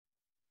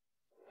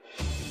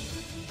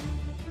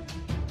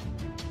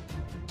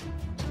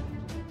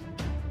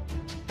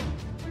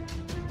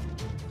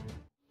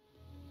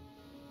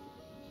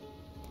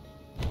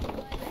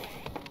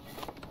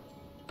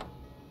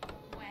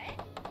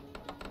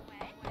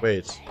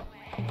Wait.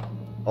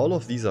 All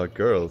of these are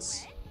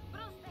girls.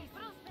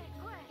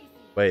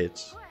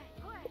 Wait.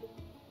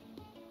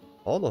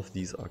 All of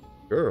these are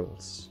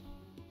girls.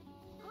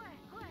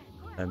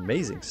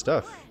 Amazing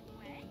stuff.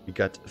 We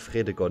got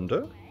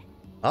Fredegonde,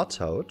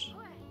 Artaud,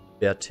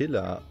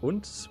 Bertilla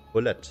und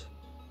Bolette.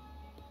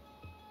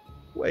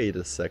 Wait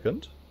a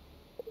second.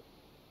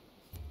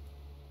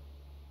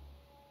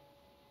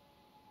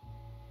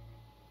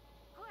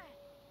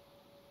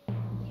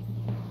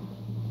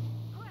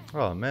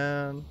 Oh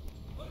man.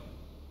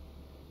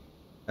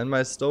 And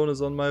my stone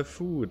is on my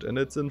food and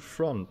it's in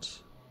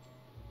front.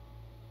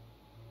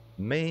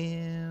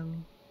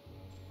 Man.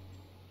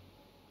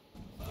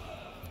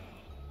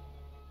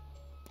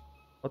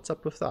 What's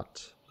up with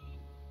that?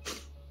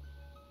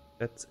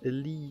 That's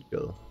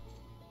illegal.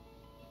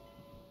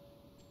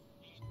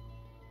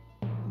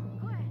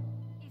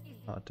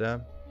 Ah,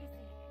 damn.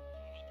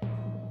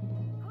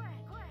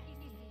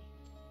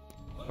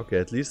 Okay,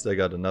 at least I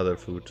got another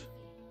food.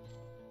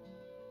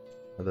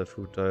 Another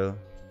food tile.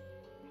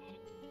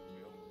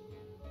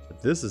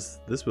 But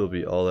this will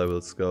be all I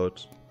will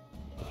scout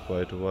for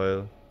quite a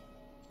while.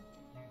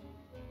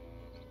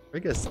 I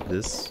guess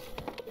this.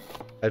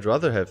 I'd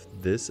rather have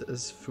this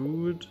as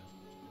food.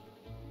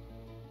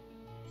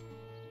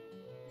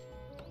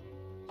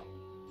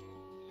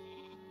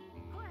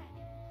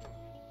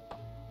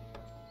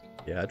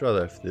 Yeah, I'd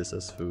rather have this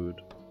as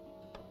food.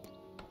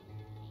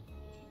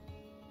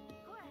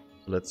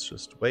 Let's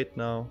just wait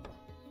now.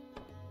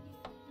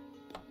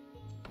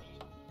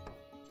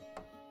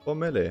 For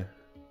melee.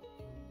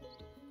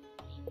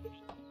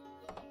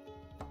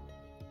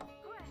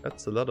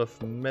 That's a lot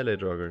of melee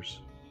joggers.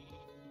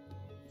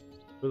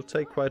 Will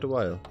take quite a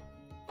while.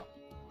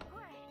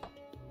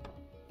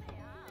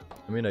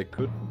 I mean, I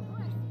could...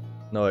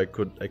 No, I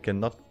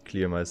cannot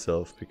clear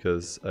myself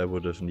because I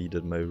would have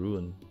needed my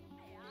ruin.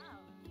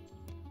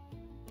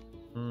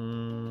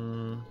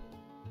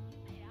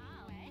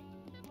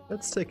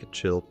 Let's take a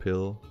chill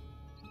pill.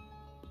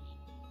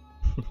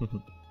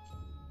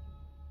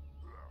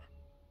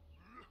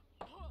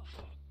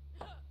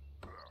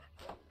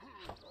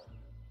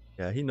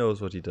 Yeah, he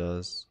knows what he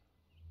does.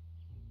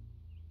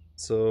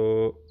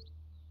 So...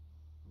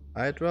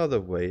 I'd rather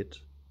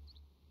wait.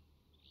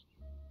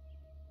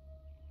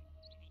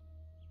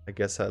 I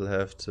guess I'll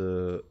have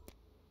to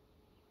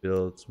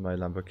build my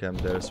lumber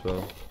camp there as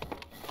well.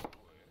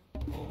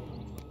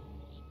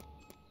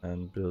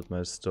 And build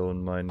my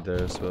stone mine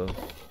there as well.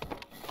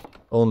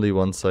 Only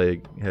once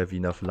I have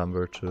enough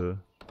lumber to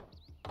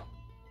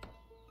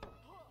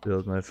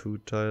build my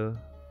food tile.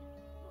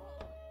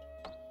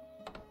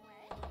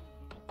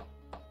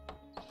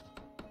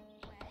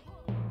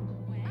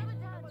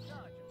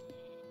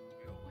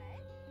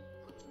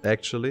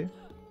 Actually,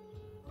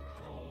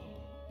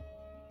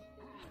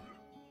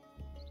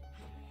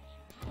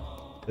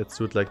 let's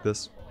do it like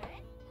this.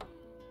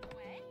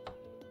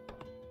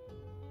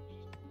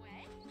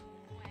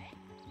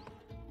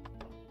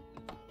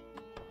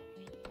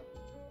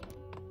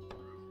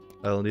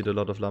 I'll need a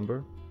lot of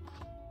lumber.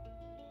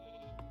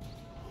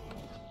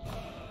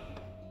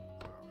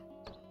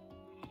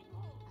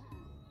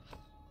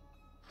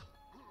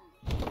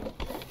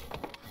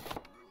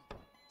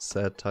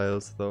 Sad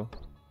tiles though.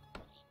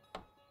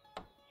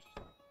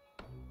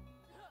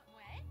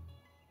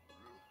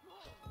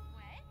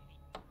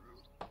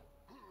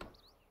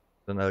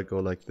 Then I'll go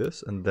like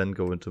this and then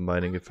go into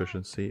mining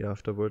efficiency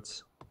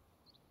afterwards.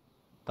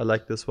 I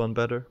like this one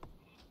better.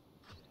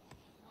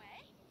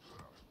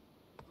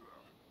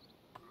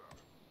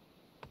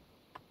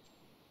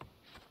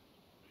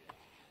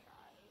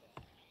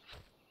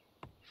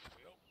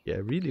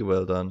 Yeah, really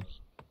well done.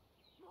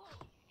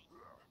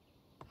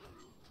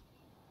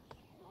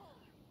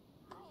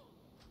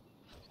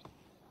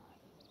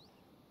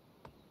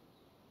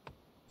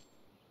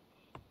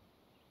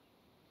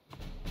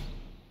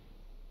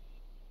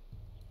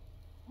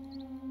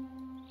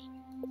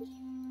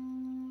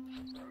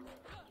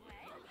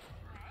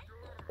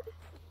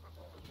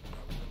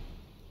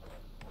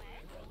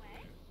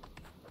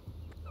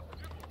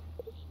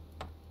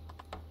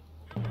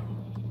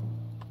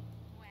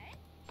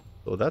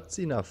 So that's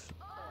enough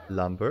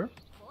lumber.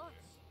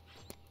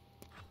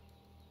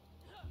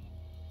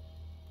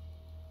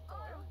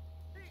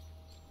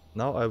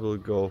 Now I will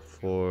go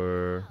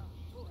for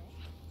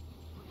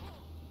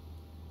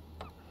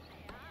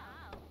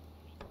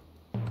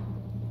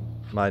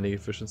mining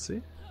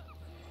efficiency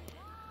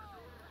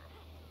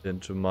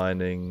into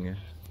mining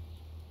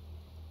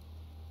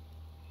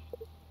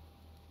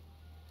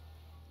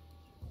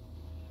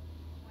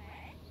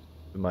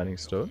the mining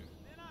stone.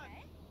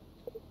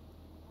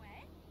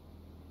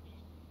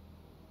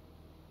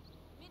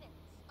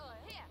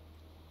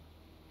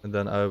 And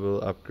then I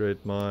will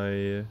upgrade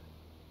my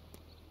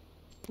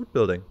food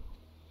building.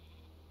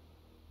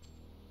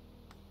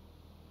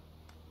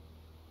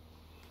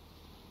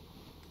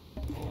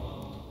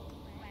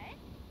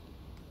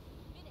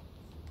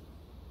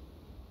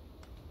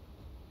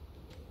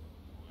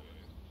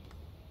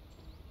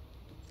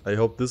 I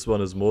hope this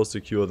one is more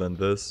secure than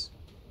this.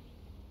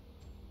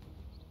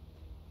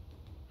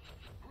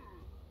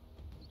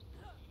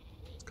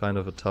 kind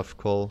of a tough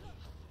call.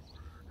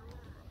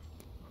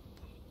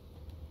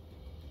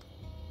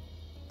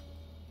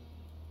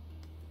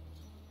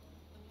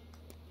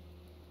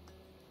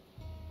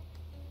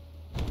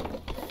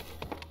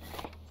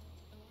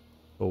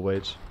 Oh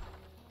wait.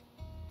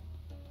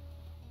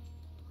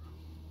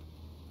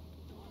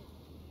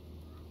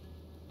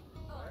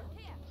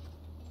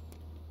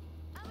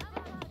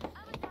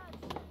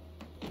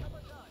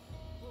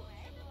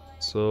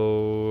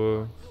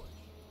 So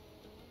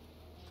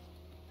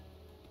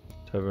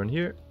tavern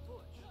here.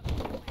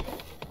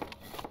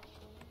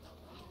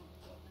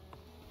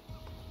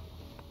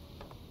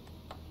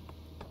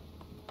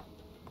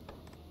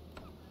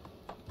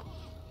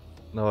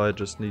 Now I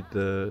just need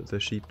the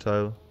sheep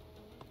tile.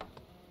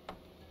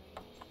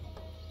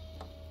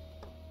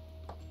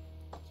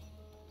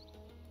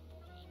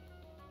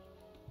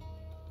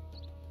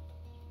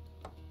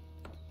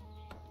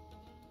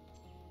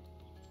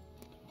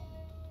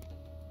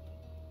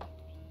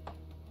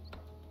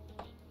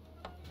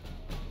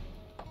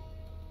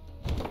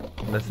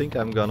 And I think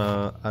I'm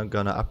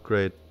gonna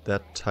upgrade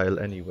that tile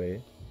anyway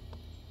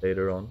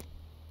later on.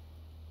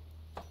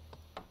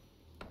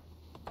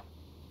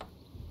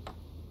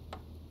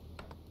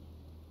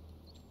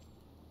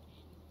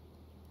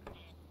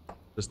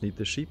 Just need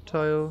the sheep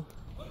tile.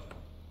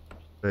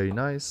 Very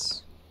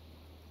nice.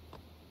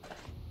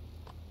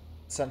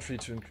 Sentry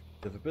to increase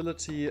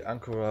livability,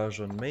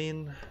 anchorage on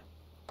main,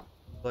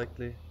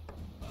 likely.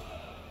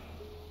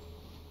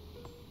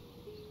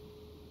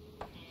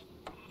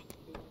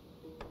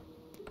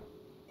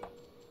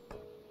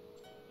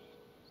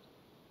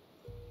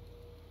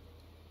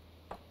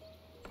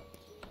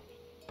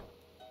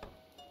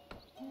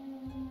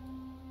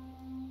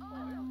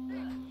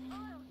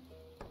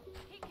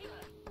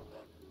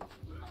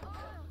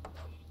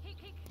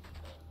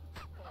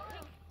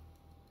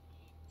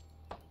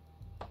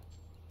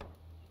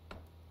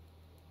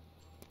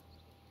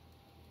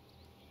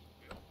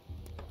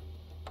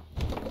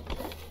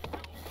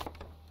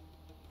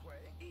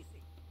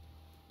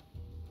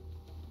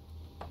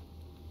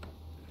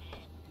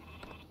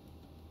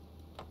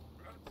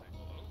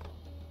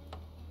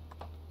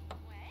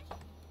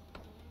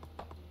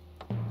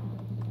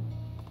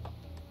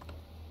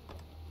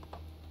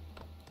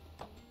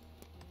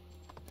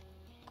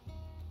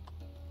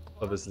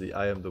 Obviously,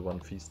 I am the one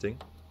feasting.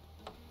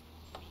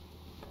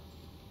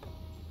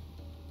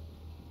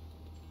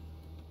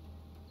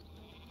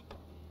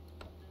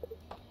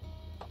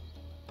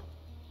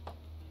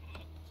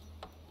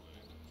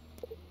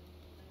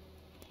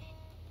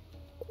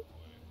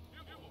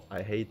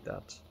 I hate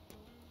that.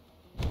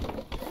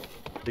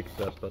 Pick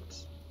that,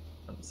 but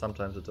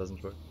sometimes it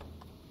doesn't work.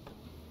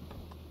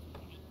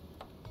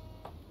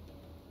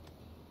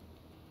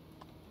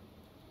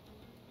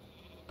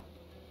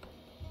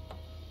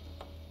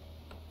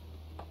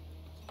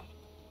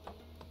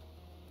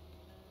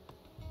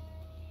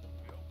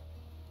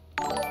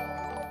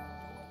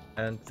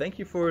 And thank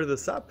you for the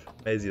sub,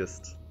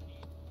 Maziest.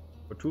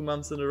 For 2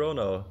 months in a row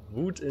now.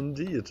 Woot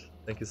indeed.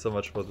 Thank you so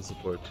much for the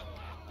support.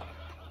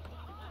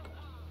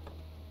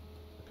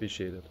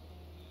 Appreciate it.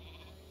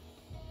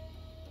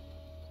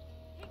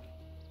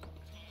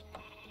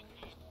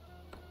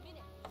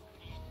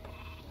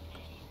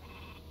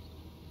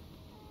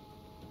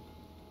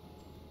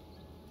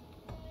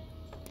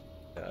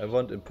 Yeah, I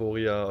want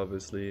Emporia,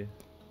 obviously,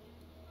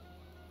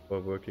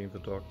 for working the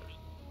dog.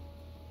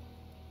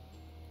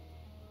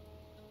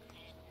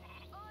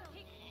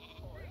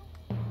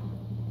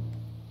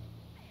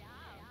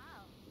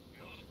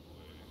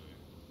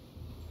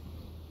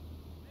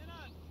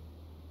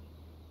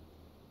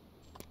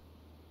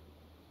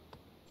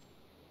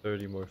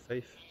 More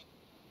faith.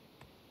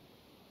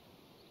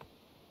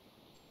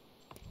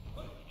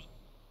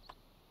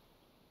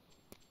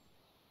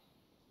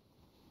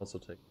 Also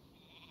take.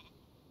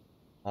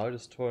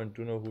 Hardest torrent,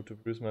 do know who to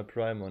produce my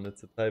prime on.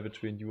 It's a tie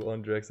between you,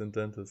 Ondrex, and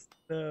Dentist.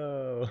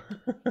 No.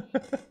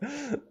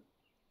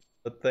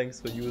 But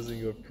thanks for using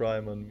your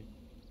prime on me.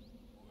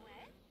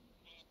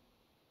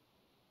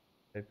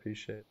 I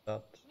appreciate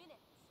that.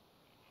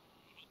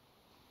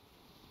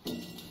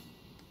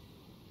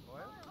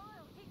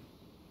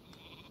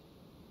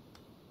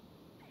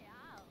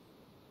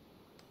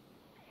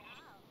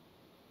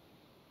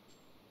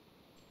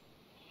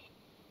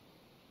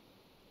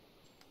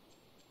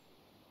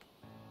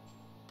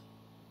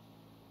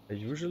 I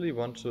usually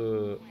want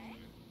to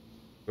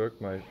work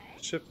my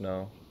ship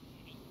now.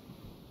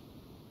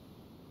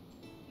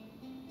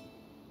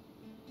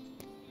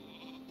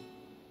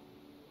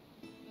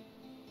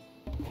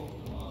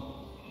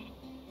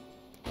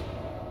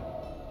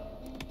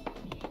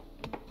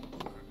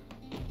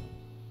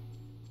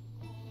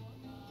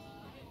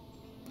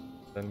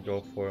 Then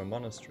go for a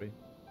monastery.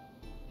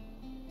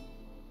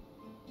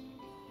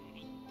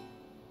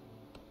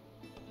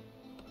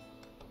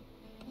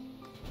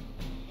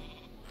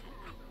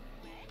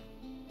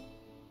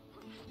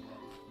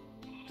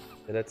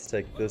 Okay, let's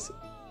take this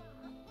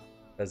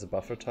as a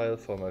buffer tile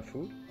for my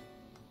food.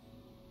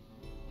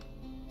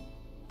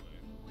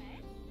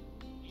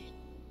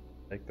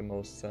 Make the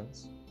most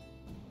sense.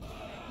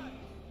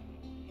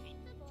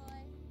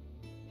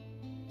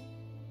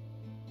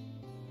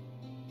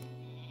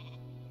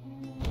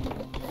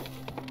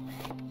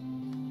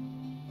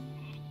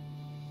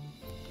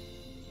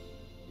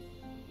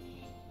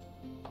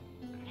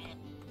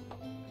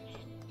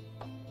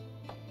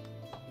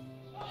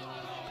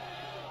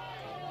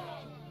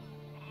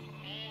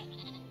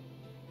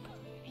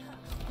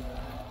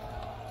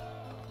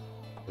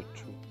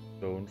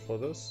 stone for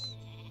this.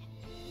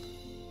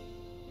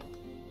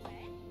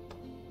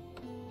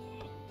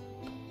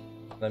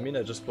 I mean,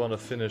 I just want to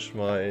finish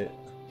my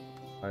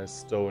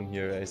stone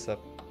here ASAP.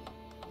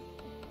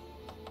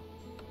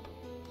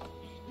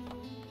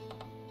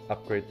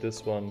 Upgrade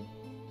this one.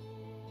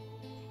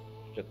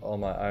 Get all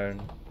my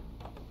iron.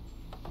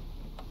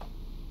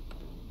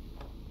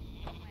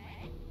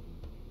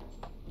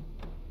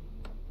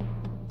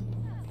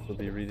 Will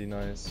be really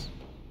nice.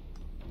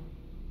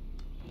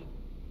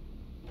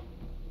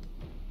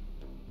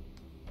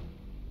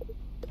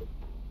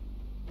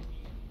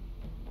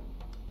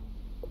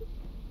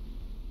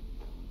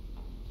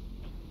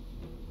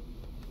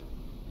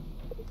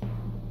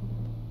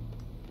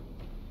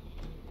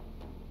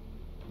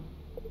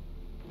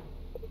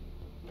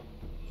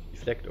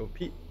 Deflect OP.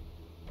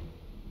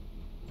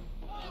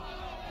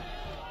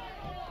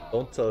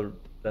 Don't tell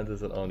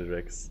Dentist and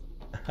Onlyrex.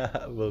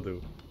 Will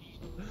do.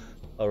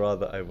 Or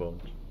rather, I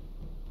won't.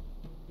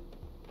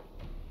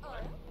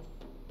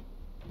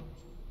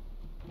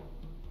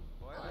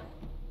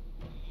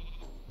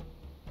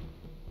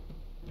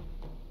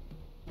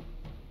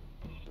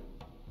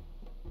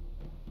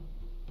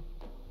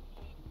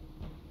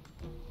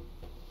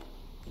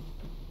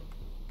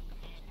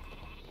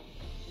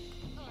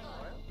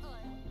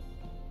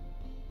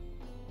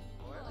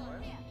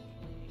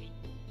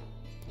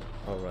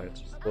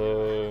 Alright,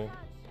 so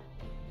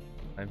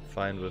I'm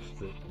fine with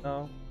this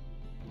now.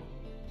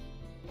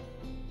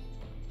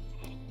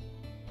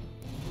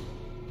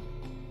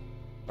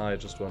 I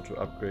just want to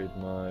upgrade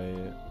my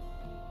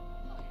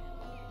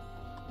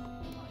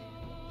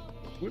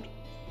food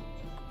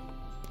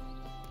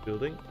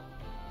building.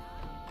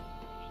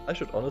 I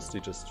should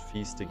honestly just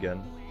feast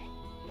again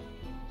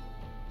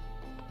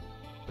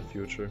in the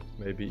future,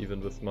 maybe even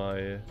with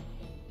my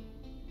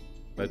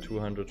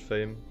 200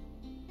 fame.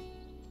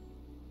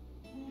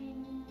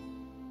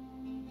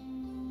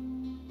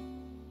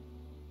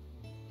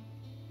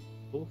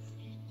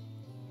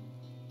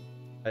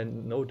 I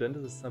know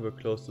Dentist is somewhere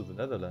close to the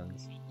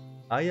Netherlands.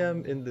 I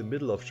am in the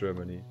middle of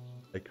Germany.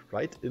 Like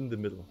right in the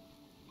middle.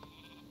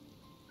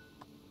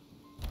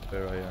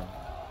 Where I am.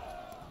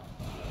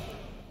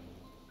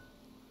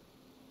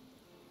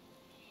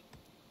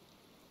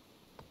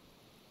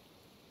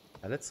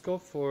 Let's go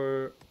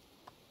for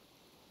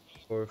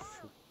food.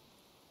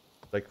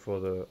 Like for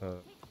the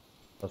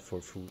not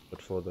for food,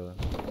 but for the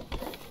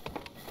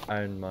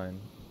iron mine.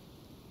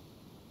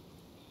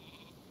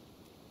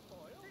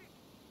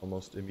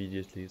 Almost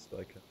immediately, so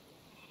I can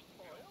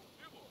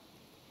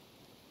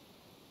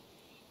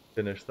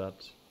finish that.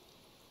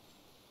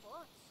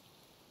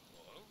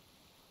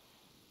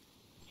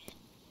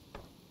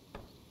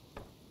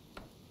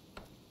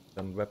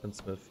 Then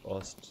weaponsmith,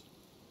 Ost,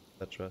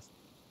 etc.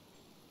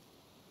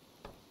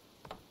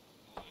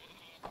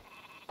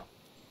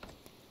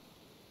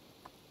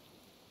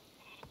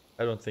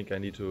 I don't think I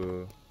need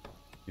to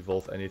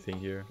evolve anything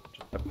here.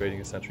 Just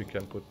upgrading a sentry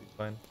camp would be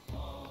fine.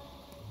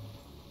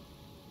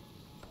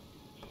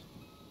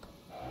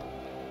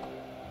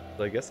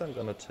 So I guess I'm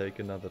gonna take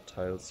another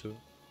tile soon.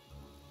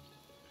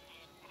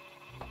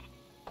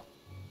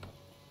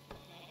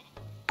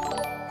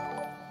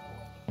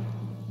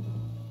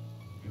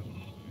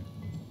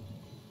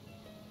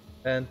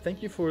 And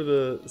thank you for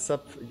the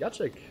sub,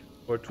 Jacek,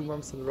 for 2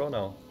 months in a row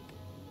now.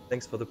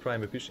 Thanks for the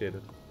prime, appreciate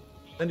it.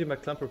 Send you my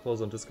clan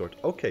proposal on Discord.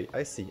 Okay,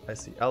 I see.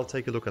 I'll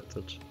take a look at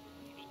it.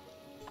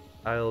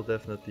 I'll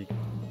definitely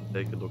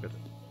take a look at it.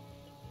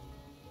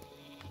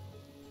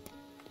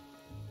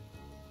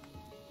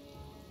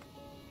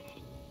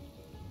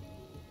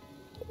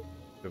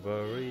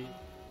 Chivalry.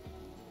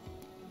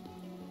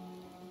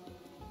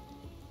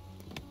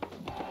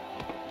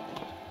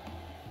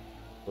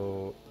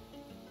 So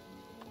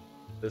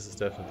this is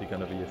definitely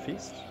gonna be a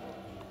feast.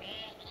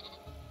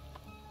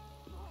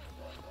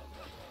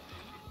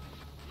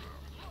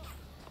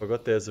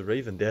 Forgot there's a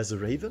raven. There's a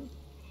raven?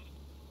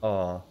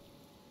 Oh,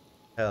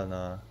 hell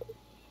nah.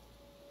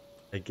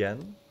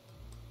 Again?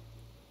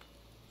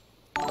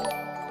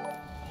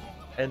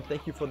 And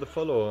thank you for the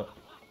follow,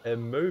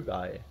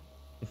 Mobai.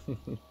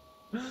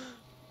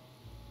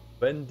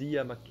 Buen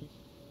dia Maki.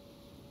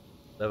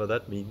 Whatever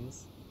that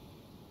means.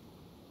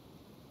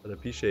 But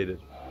appreciate it.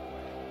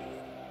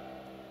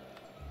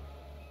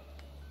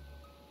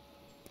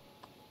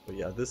 But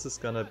yeah, this is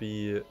gonna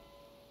be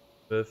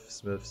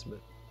Smith.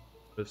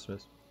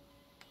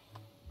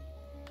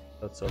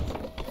 Lots of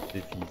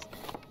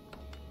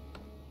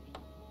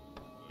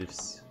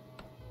diffs.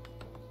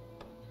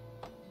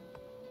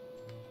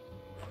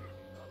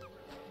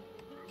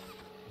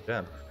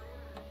 Damn.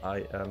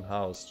 I am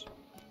housed.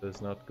 That's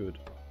not good.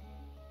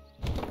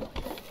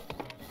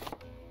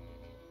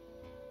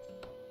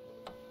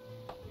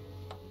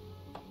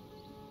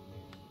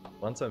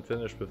 Once I'm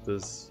finished with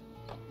this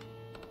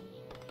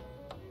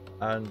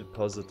iron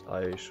deposit,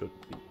 I should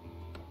be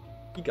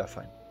giga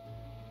fine.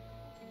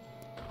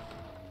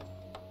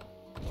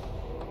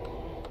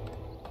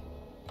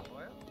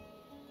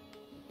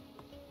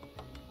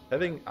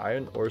 Having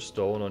iron or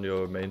stone on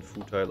your main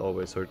food tile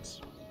always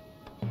hurts.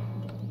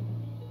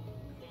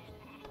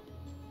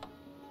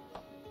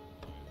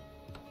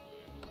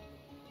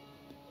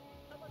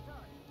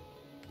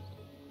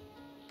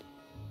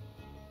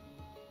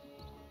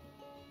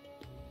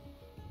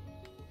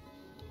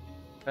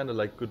 Kinda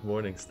like good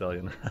morning,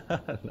 Stallion.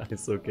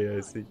 Nice, okay, I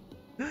see.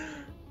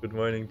 Good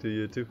morning to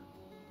you too.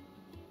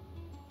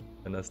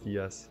 Buenos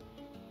dias.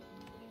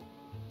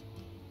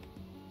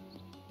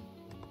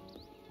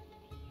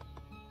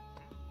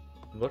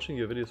 Been watching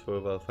your videos for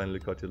a while, finally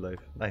caught you live.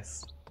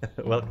 Nice.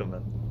 Welcome,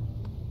 man.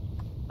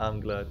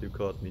 I'm glad you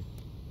caught me.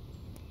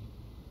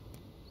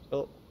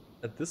 Well,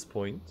 at this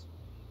point,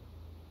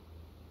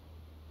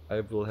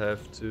 I will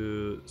have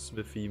to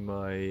smithy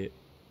my...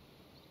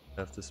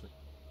 have to smithy...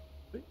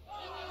 Wait.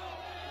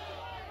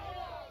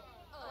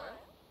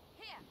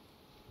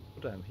 Oh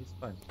damn, he's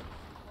fine.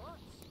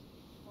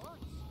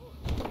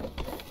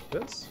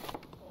 This?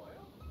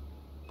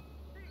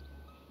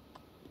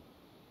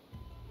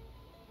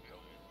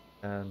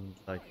 And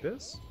like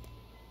this?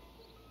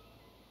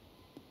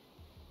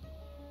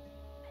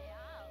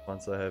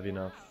 Once I have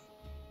enough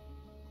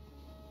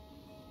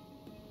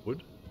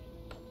wood.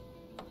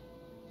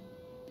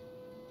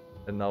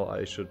 And now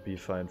I should be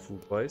fine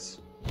food-wise.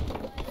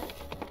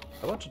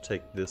 I want to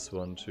take this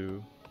one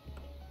too.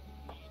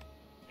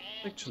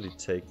 Actually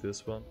take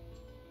this one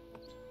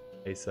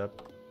ASAP,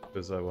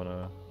 because I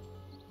wanna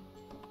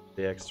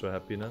the extra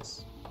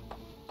happiness.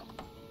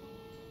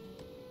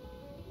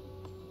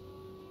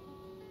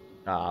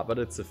 Ah, but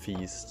it's a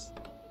feast.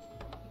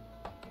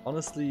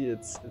 Honestly,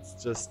 it's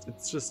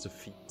just a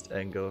feast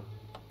angle.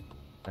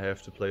 I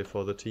have to play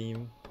for the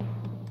team.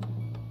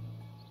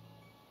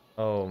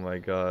 Oh my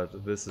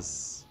god, this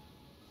is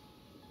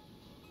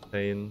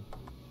Thane.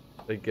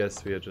 I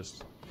guess we are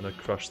just gonna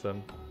crush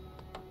them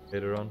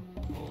later on.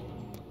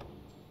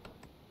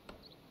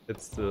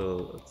 It's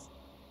still...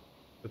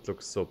 it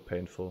looks so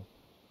painful.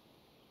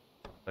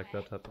 Like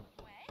that happened.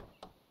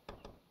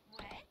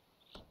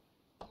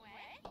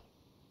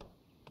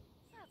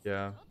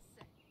 Yeah,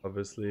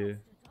 obviously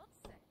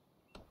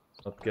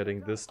not getting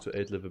this to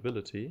 8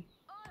 livability,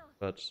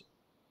 but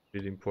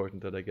really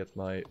important that I get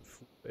my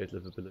 8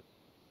 livability.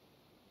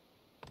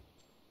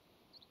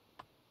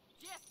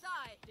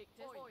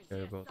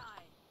 Care about.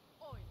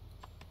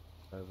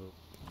 I will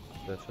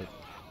definitely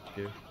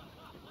here.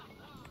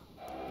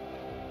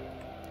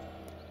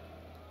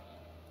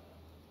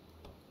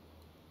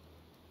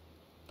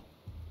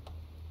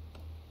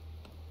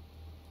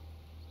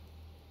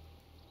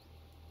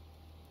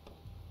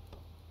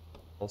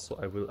 Also,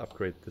 I will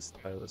upgrade this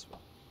tile as well.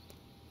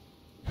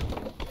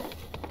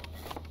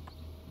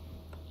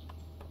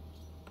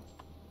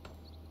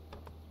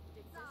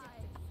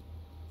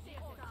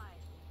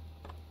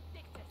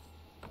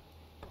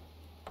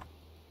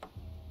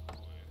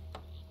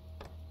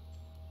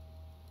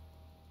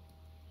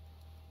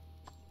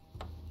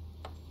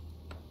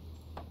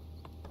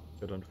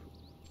 Good on food.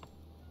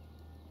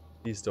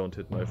 Please don't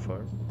hit my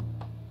farm.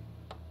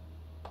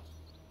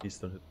 Please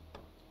don't hit.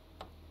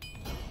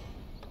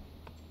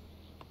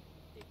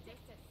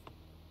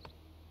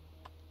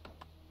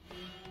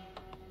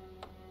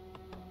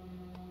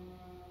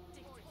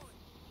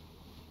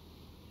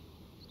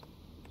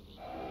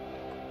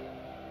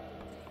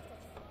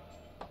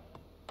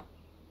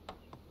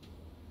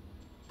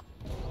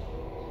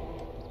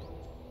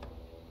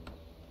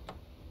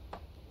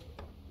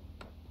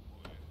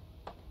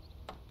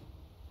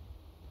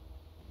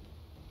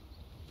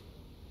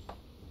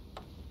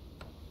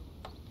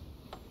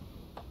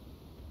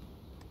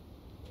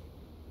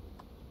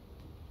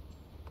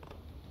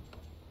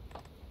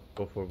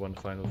 Go for one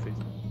final feed.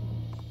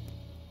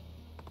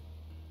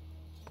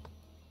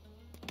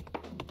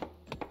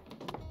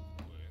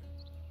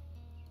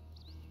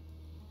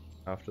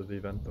 After the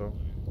event though.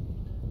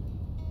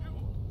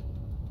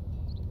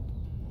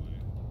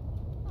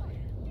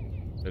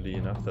 Ready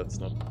enough, that's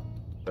not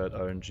bad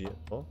RNG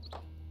at all.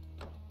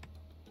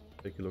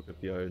 Take a look at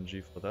the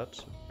RNG for that,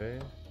 okay.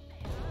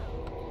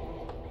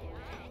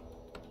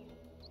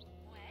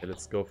 Okay,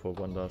 let's go for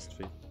one last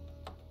feed.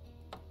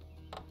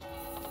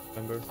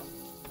 Remember?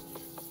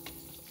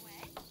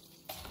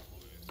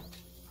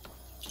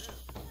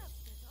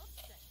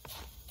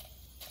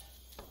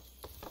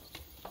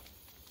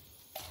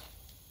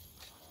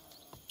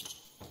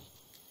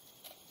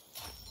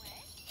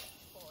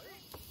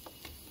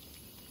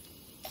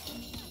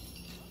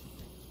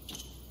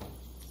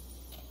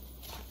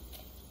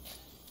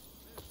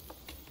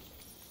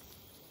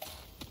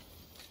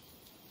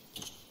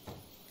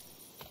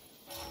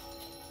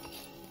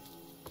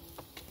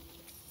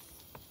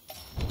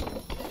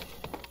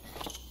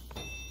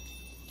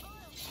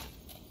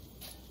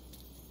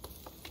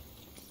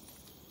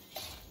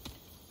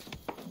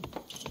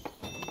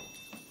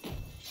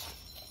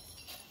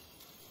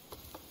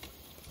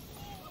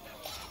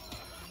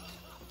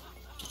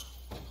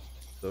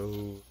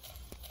 So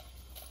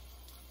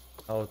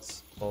now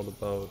it's all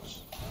about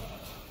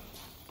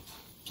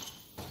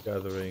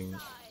gathering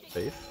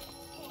faith.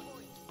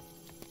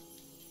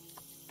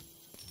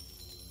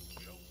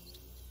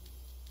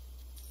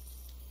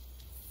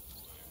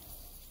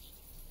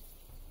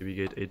 We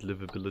get 8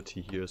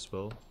 livability here as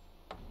well.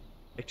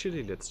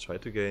 Actually, let's try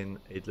to gain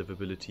 8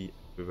 livability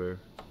everywhere.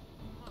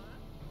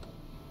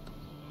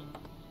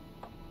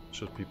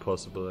 Should be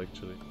possible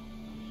actually.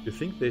 You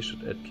think they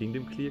should add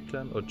Kingdom Clear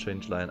Clan or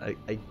change line?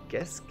 I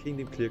guess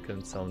Kingdom Clear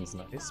Clan sounds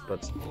nice,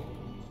 but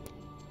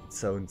it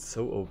sounds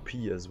so OP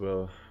as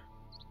well.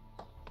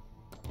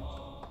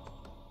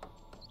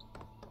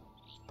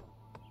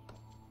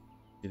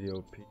 Really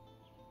OP.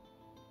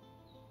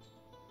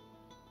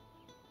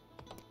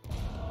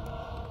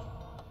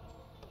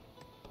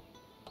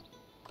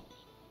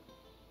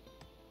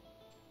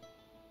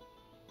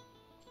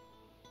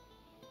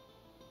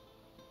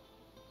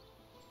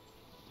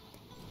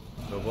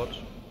 No, what?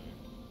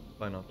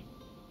 Why not?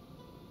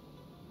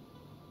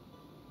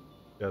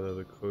 Gather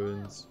the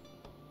coins.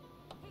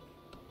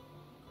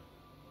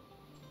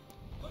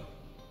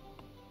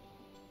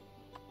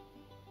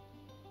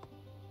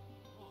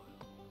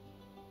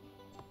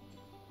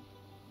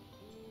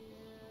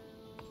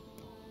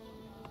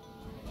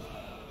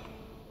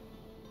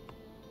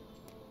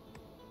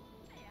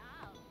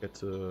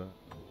 Get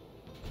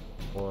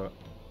more.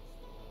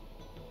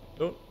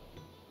 Oh.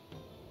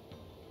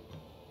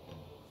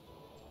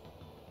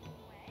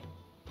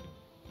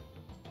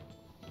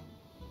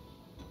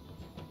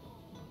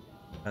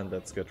 And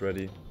let's get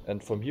ready.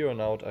 And from here on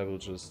out, I will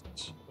just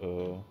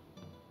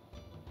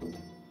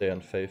stay on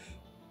faith.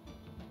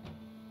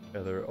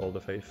 Gather all the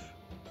faith.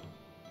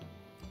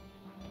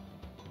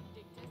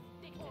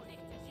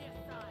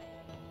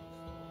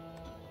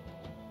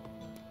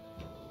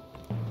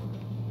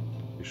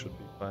 We should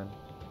be fine.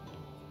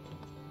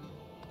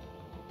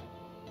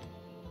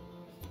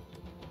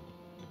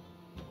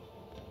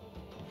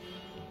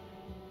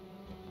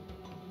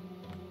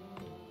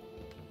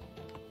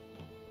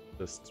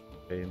 Just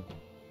pain.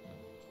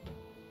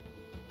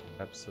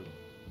 Absolutely.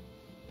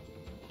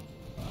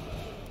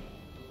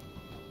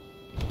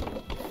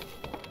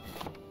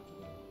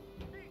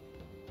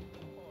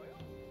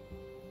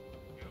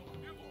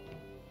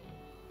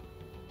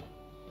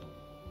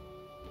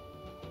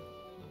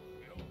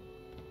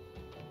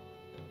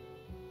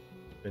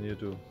 Can you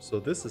do?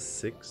 So this is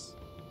 6,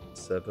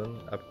 7.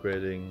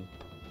 Upgrading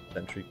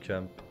Sentry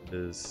Camp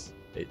is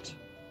 8.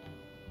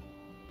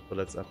 So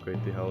let's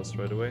upgrade the house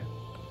right away.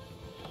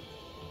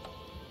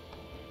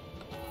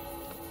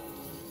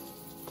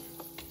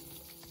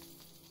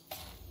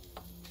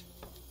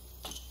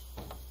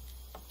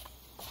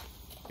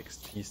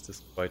 East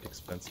is quite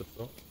expensive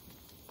though.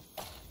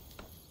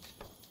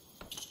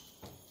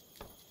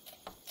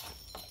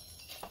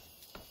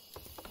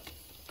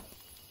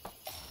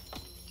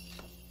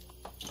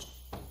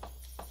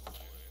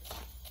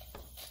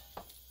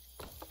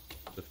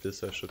 With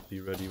this I should be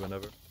ready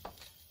whenever.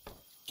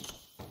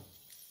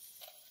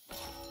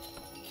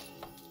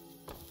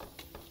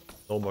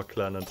 No more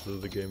clan until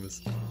the game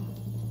is...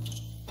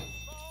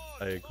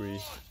 I agree.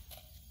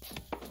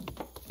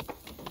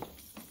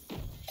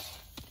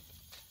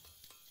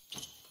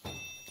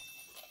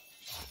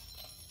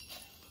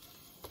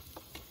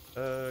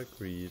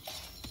 Agreed.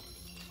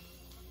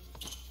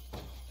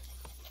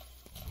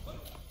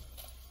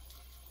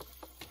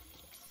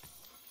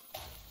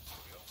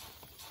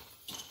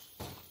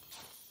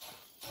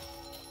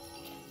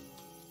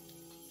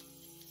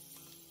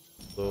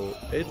 So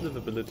 8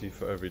 livability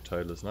for every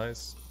tile is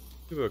nice.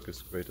 The work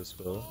is great as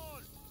well.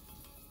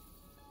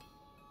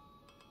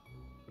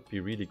 Would be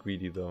really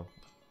greedy though,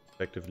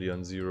 effectively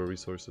on 0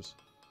 resources.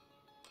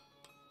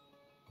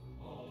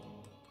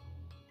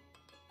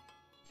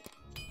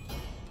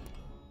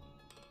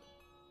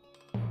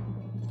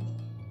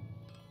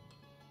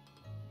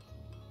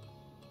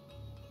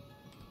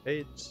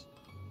 Eight.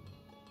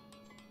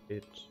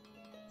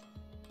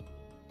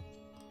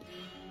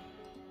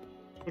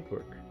 Good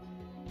work.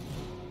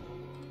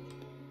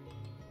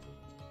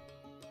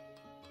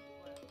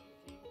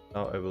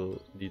 Now I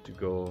will need to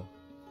go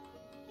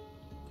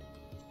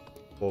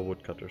for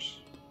woodcutters.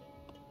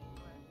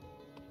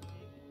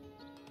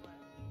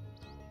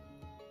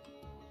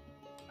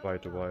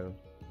 Quite a while.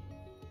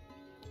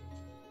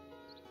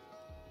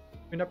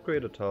 I mean,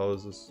 upgraded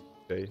houses,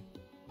 okay.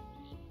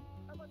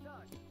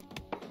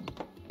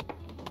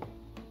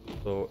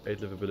 So 8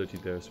 livability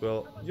there as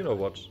well. You know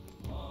what?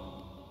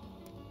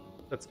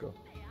 Let's go.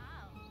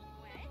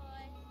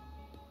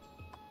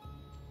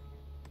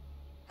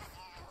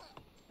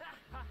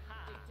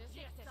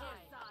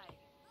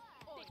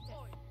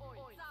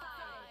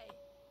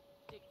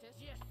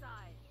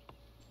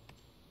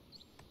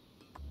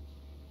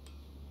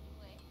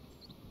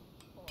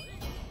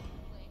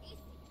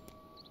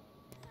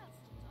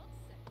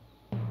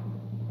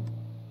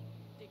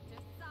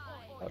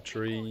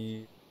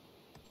 Archery.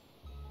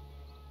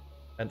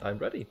 And I'm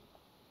ready.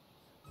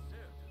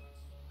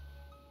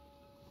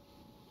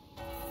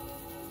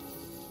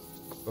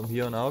 From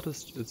here on out,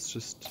 it's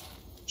just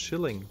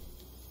chilling.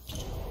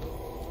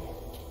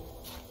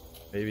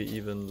 Maybe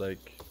even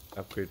like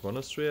upgrade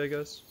monastery, I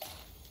guess.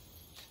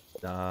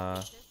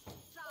 Nah.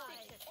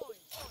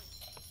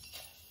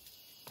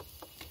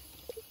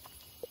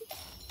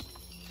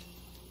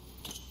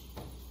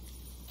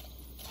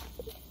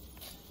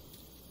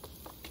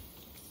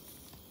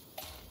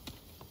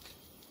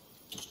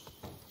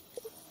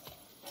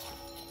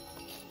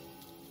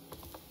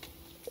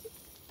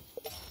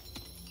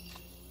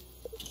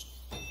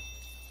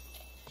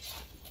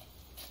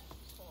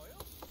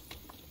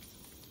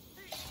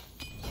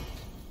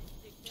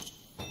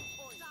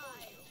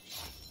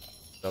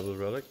 Double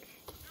relic.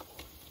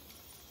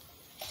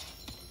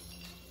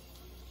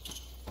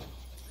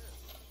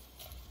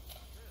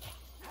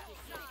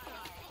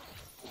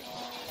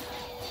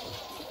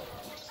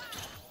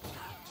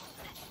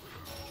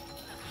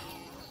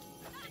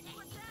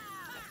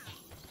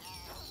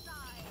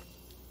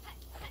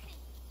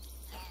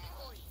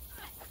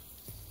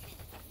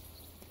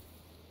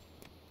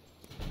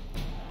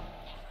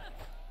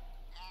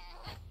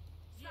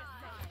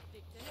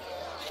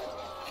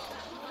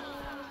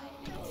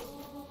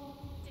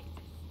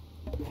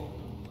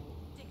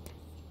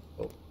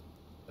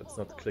 Let's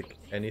not click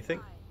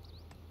anything.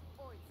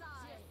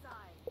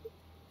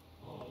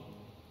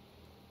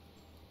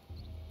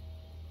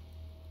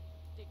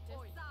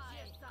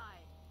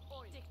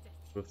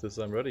 With this,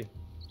 I'm ready.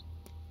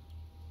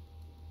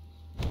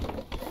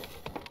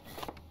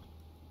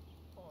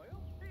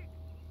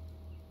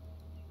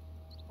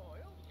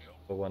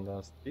 For one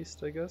last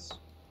beast, I guess.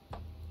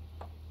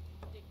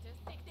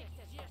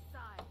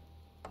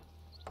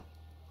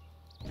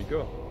 Here we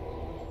go.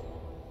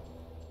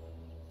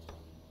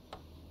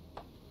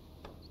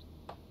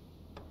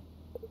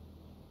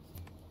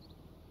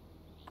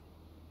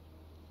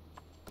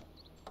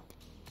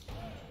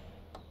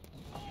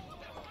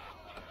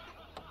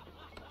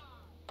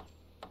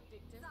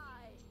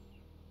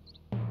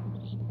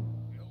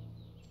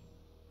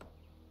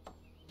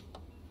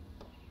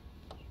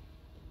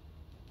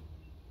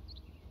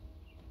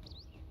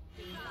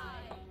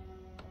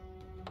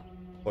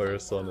 Fire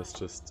Son is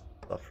just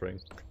suffering.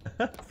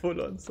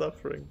 Full on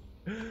suffering.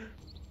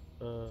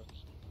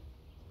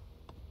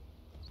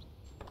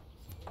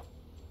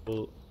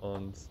 Full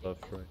on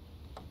suffering.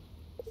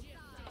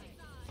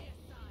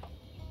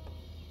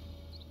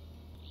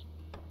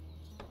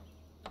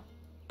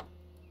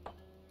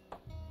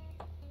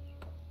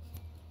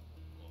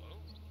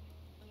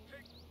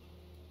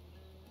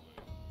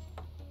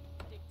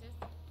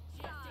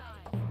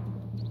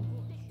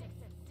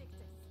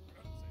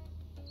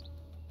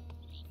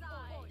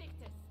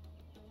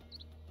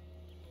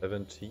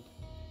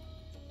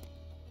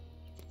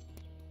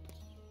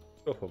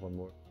 Go for one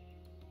more.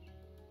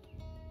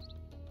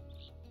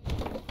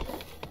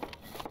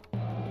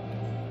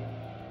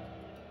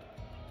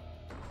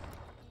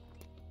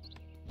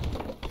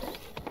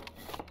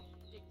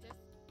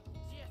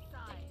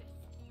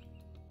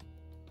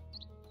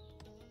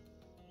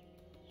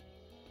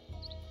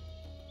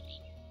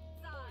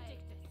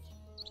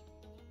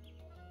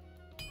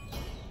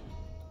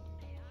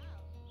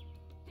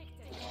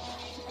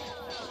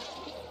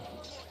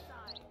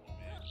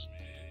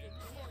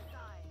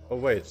 Oh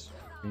wait,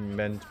 he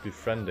meant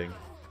befriending.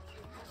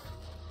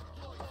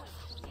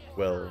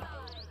 Well,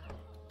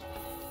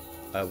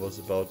 I was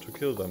about to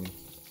kill them.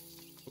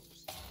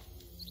 Oops.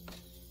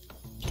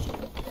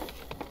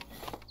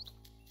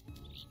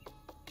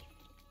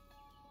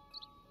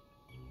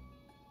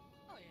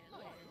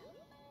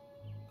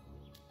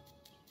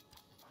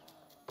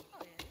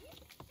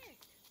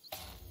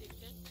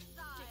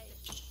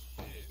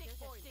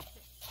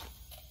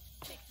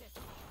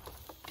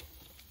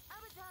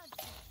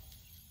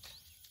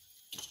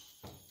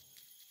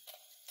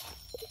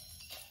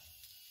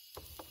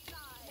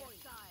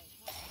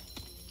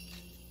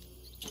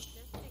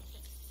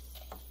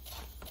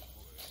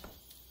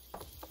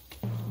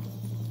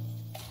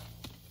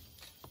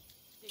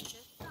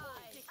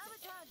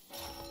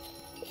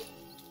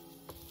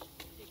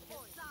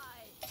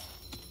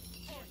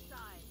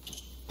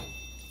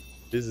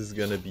 This is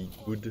gonna be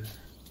good.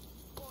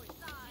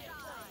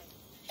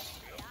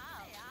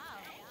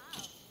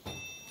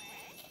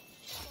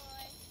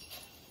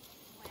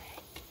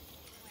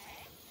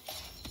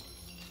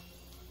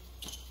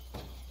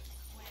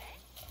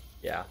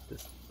 Yeah,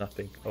 this is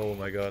nothing. Oh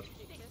my god.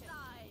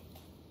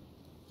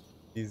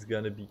 He's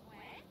gonna be...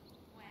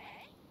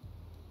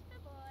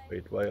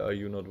 Wait, why are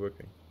you not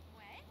working?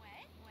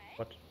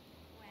 What?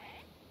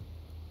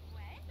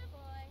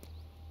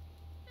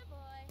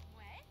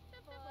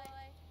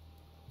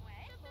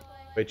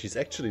 Wait, she's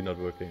actually not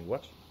working.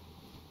 What?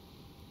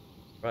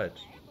 Right.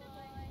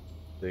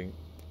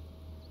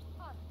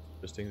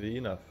 Interestingly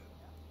enough.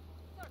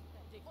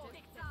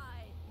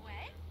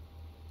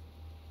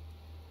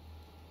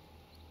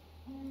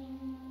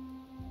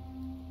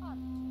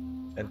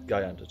 And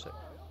Giant attack.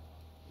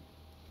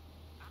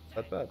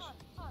 Not bad.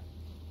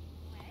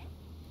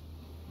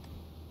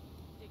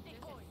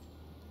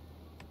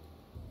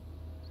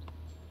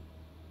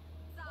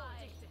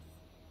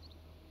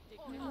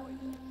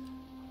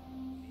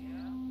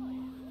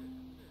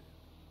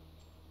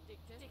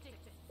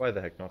 Why the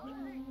heck not?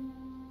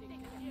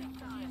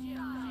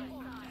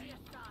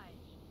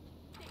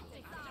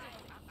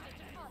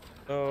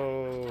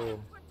 Oh.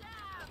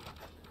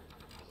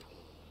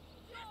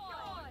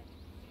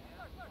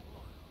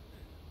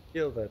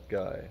 Kill that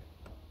guy.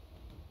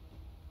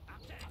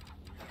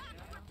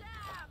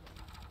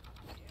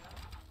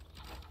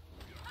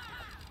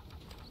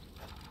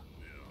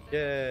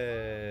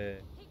 Yay.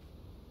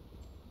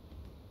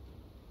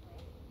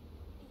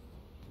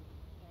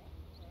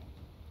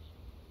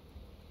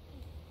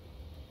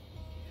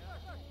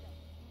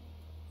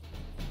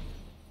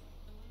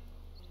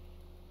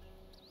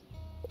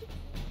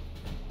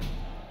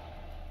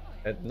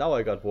 And now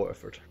I got war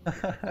effort.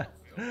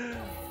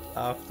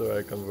 After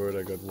I convert,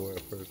 I got war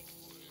effort.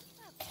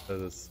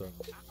 That is some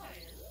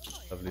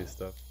lovely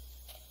stuff.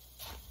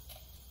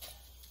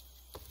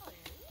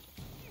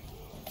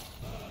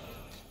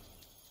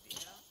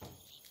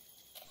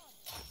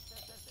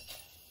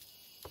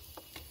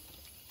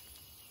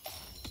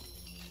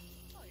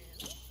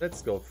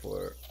 Let's go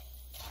for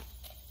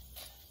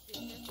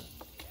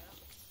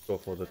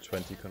the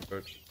 20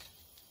 convert.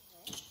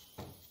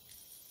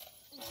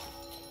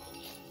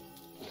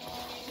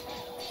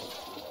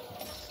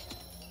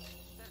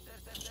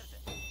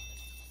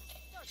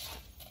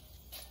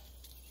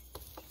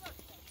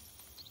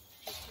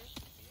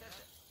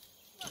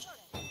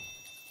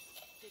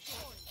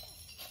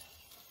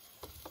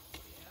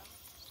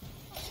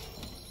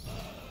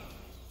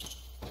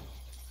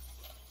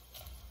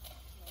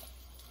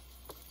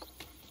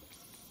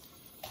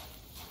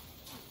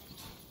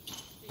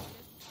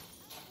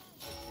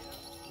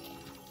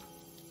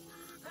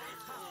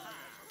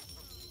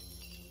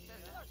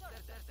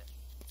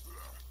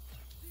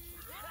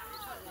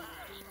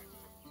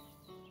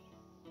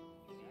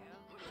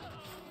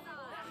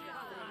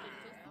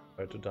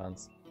 Try to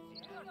dance.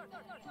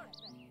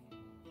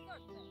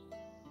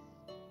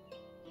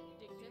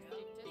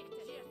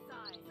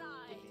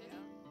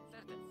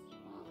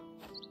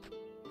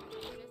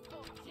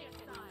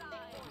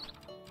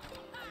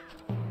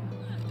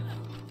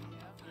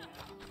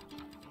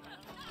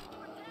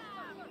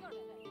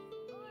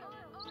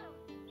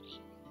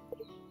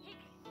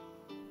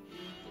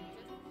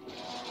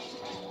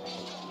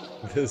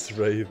 This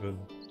raven.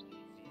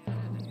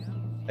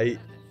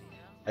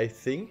 I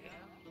think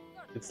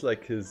it's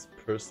like his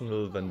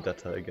personal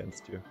vendetta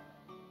against you.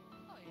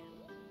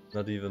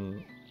 Not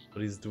even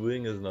what he's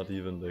doing is not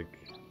even like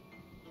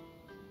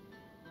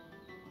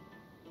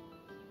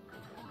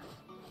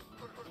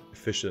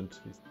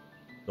efficient. He's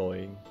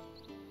annoying.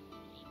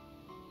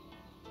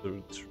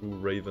 The true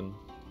raven.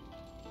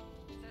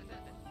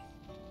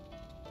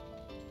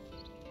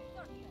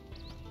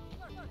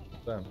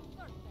 Bam.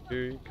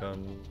 Here he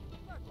comes.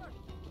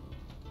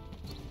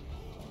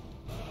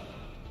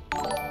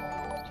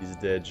 He's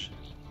dead.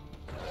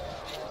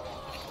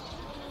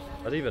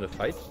 Not even a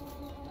fight?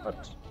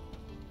 What?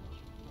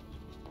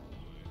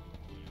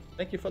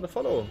 Thank you for the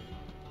follow.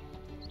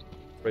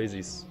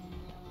 Crazies.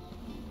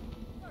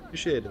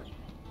 Appreciate it.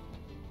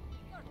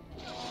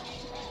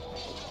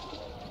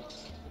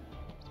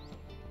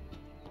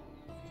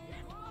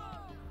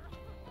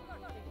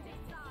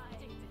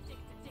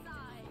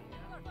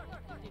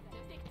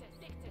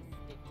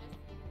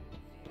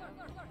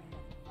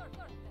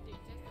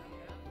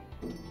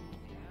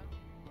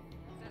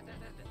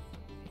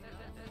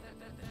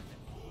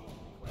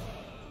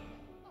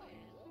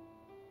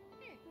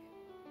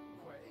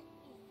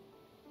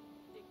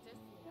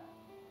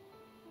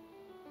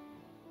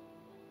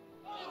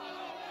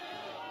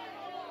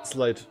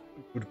 Slight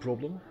good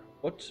problem.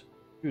 What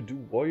do you do,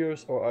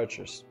 warriors or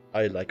archers?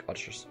 I like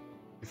archers.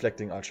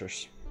 Deflecting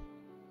archers.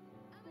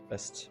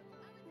 Best.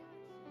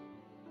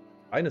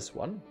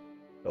 -1?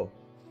 No.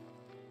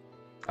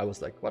 I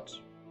was like, what?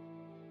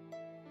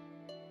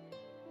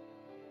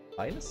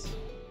 Minus?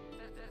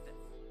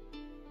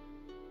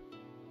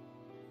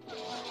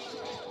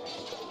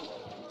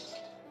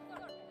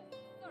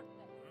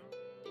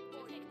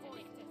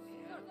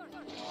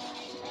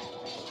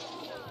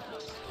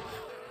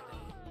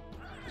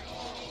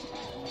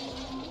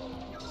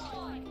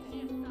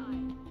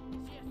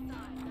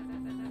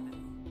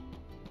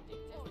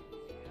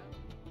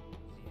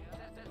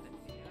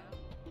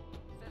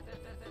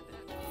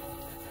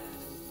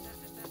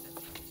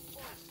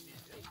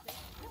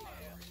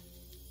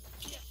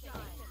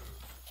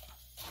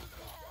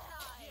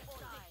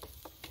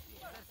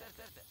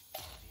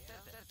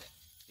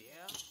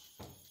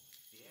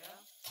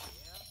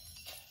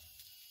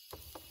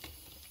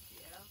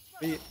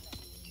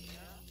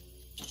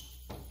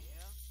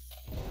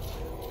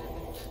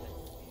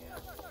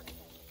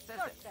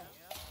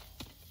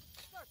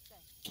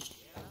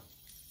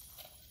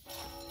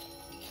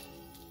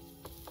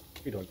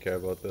 We don't care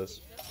about this.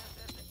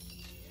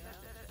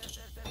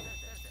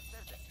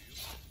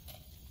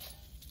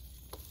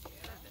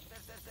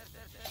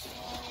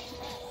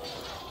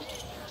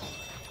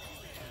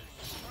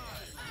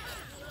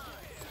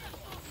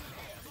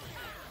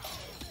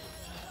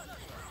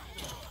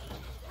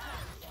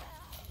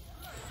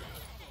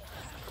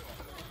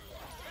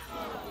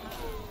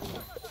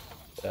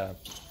 Yeah.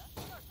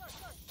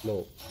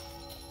 Low.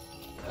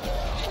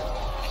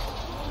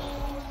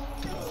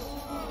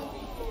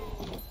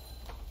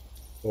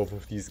 Both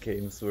of these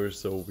games were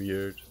so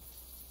weird.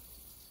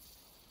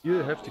 You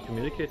have to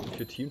communicate with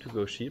your team to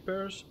go shield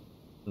bearers?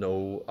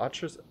 No,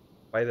 archers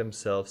by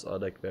themselves are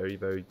like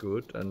very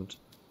good, and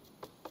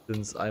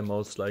since I'm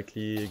most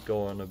likely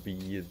gonna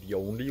be the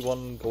only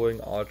one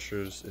going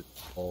archers,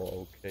 it's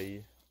all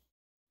okay.